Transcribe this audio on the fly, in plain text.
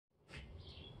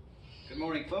Good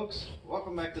morning, folks.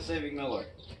 Welcome back to Saving Miller.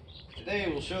 Today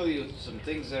we'll show you some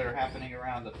things that are happening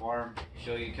around the farm,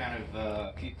 show you kind of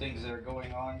a few things that are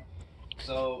going on.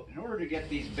 So in order to get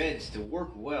these beds to work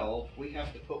well, we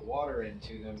have to put water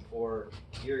into them for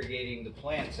irrigating the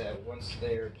plants once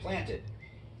they're planted.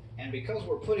 And because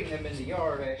we're putting them in the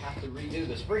yard, I have to redo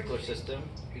the sprinkler system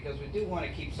because we do want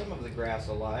to keep some of the grass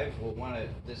alive. We'll want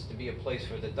this to be a place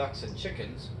for the ducks and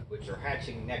chickens, which are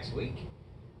hatching next week.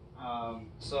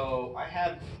 So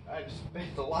I've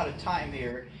spent a lot of time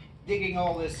here digging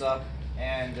all this up,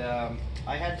 and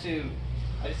I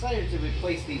decided to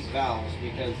replace these valves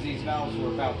because these valves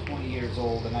were about 20 years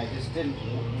old, and I just didn't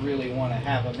really want to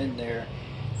have them in there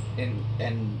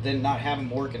and then not have them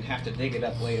work and have to dig it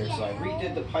up later. So I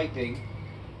redid the piping.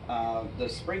 The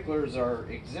sprinklers are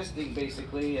existing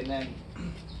basically, and then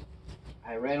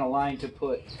I ran a line to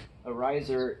put a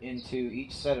riser into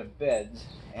each set of beds,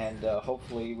 and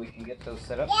hopefully we can get those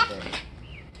set up today.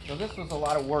 So this was a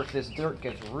lot of work. This dirt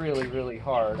gets really, really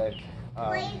hard.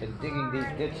 I've been digging these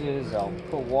ditches. I'll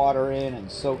put water in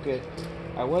and soak it.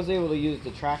 I was able to use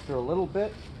the tractor a little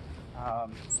bit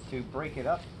to break it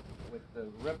up with the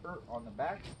ripper on the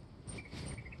back.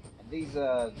 And these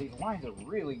lines are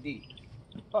really deep,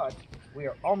 but we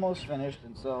are almost finished,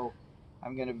 and so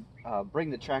I'm going to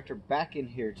bring the tractor back in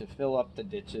here to fill up the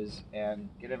ditches and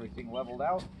get everything leveled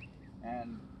out,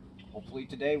 and hopefully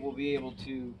today we'll be able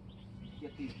to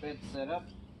get these beds set up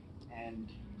and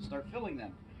start filling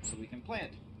them so we can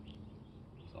plant.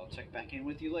 So I'll check back in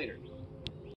with you later.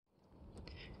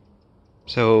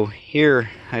 So here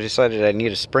I decided I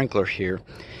need a sprinkler here,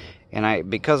 and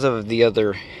because of the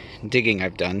other digging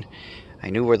I've done,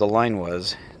 I knew where the line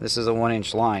was. This is a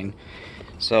 1-inch line.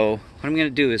 So what I'm going to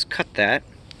do is cut that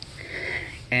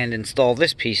and install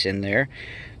this piece in there.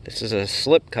 This is a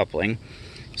slip coupling,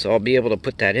 so I'll be able to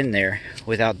put that in there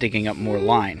without digging up more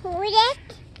line.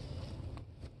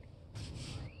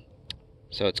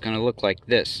 So it's going to look like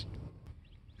this.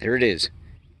 There it is.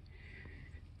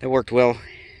 That worked well.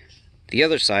 The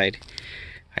other side,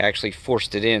 I actually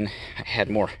forced it in. I had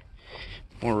more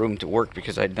room to work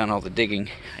because I'd done all the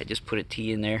digging. I just put a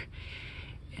T in there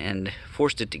and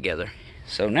forced it together.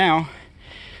 So now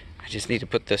I just need to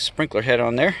put the sprinkler head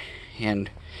on there and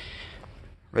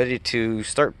ready to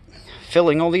start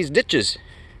filling all these ditches.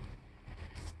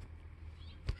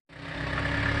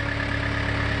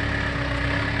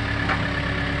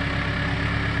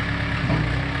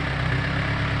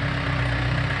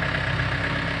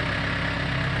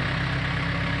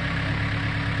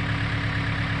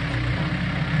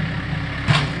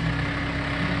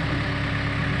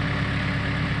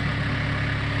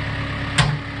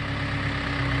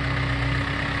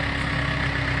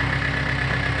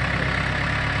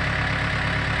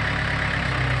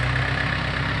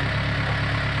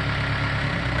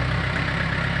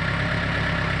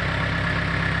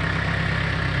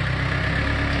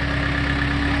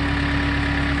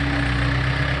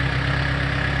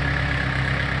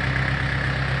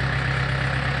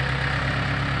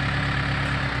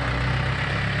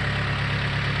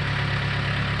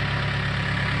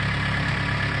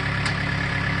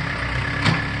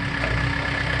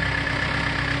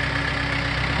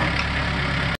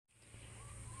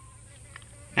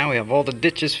 Now we have all the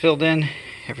ditches filled in,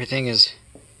 everything is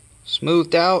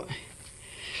smoothed out,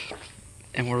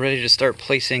 and we're ready to start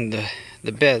placing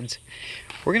the beds.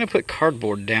 We're going to put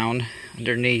cardboard down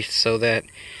underneath so that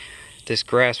this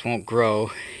grass won't grow.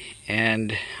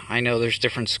 And I know there's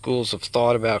different schools of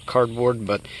thought about cardboard,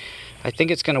 but I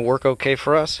think it's going to work okay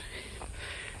for us.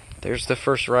 There's the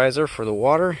first riser for the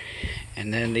water,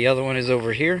 and then the other one is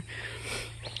over here.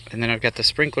 And then I've got the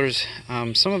sprinklers.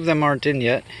 Some of them aren't in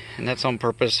yet, and that's on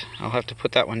purpose. I'll have to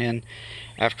put that one in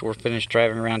after we're finished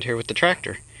driving around here with the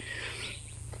tractor.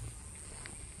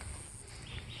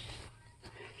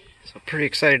 So pretty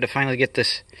excited to finally get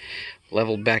this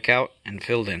leveled back out and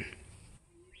filled in.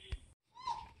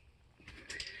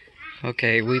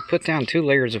 Okay, we put down 2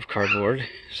 layers of cardboard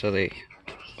so they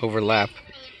overlap.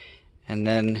 And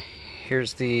then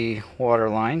here's the water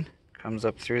line. Comes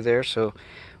up through there, so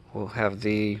we'll have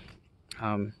the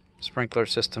sprinkler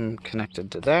system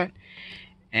connected to that.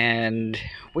 And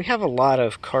we have a lot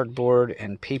of cardboard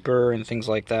and paper and things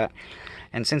like that.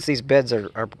 And since these beds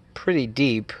are pretty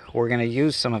deep, we're going to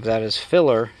use some of that as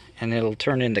filler, and it'll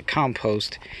turn into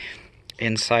compost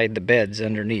inside the beds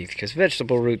underneath, because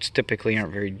vegetable roots typically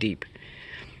aren't very deep.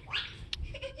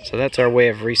 So that's our way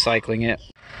of recycling it.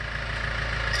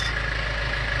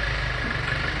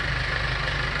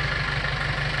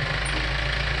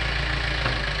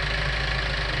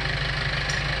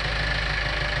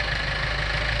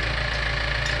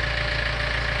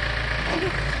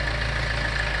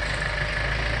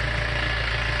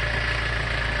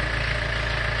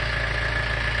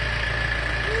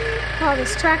 Wow,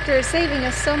 this tractor is saving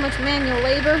us so much manual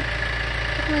labor.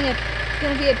 Definitely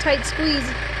going to be a tight squeeze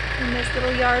in this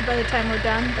little yard by the time we're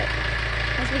done, but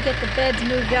as we get the beds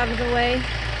moved out of the way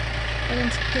and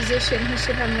into position, he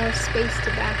should have more space to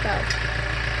back up.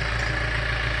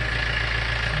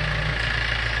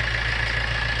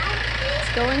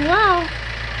 It's going well.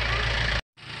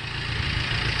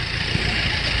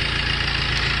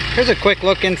 Here's a quick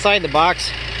look inside the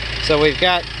box. So we've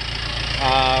got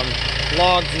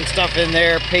logs and stuff in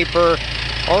there, paper.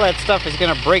 All that stuff is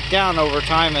going to break down over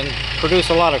time and produce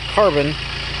a lot of carbon,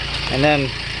 and then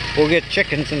we'll get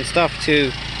chickens and stuff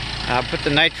to put the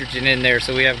nitrogen in there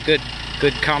so we have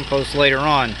good compost later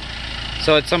on.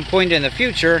 So at some point in the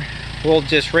future, we'll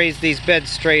just raise these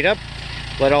beds straight up,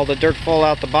 let all the dirt fall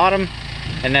out the bottom,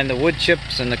 and then the wood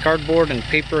chips and the cardboard and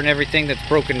paper and everything that's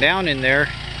broken down in there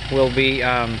we'll be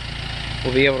able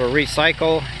to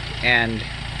recycle and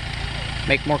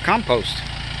make more compost.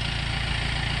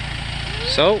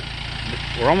 So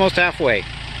we're almost halfway.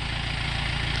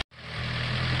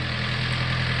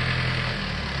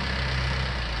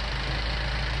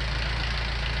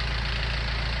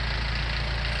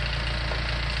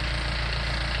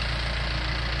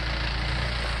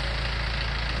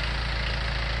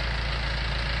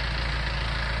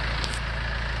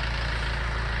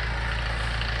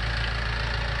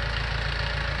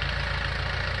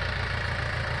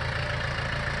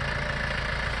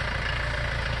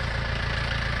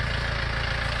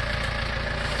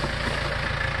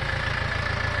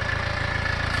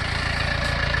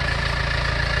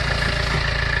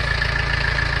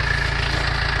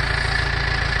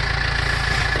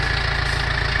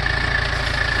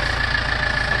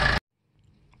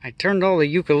 I turned all the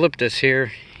eucalyptus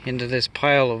here into this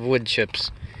pile of wood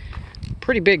chips.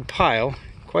 Pretty big pile,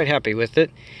 quite happy with it.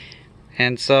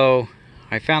 And so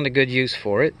I found a good use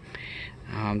for it.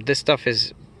 This stuff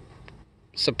is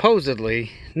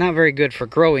supposedly not very good for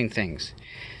growing things.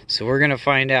 So we're gonna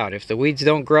find out. If the weeds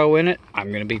don't grow in it,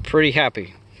 I'm gonna be pretty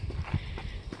happy.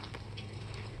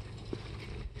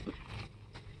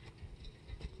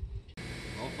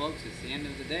 Well folks, it's the end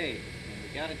of the day and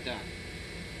we got it done.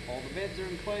 All the beds are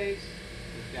in place,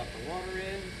 we've got the water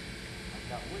in, I've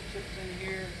got wood chips in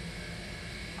here.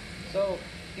 So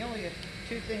the only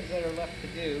two things that are left to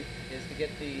do is to get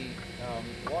the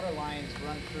water lines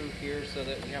run through here so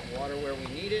that we have water where we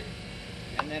need it.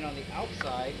 And then on the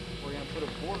outside, we're going to put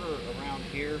a border around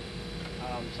here,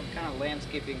 some kind of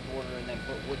landscaping border, and then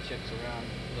put wood chips around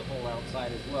the whole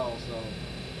outside as well so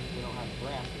we don't have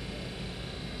grass in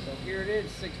there. So here it is,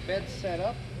 6 beds set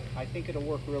up. I think it'll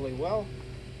work really well.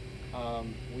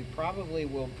 We probably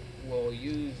will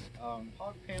use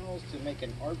hog panels to make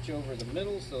an arch over the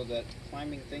middle so that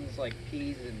climbing things like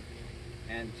peas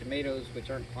and tomatoes, which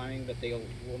aren't climbing but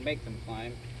we'll make them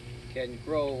climb, can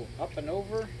grow up and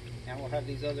over, and we'll have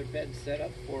these other beds set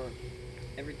up for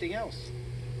everything else.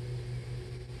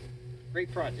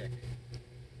 Great project.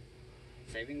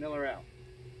 Saving Miller out.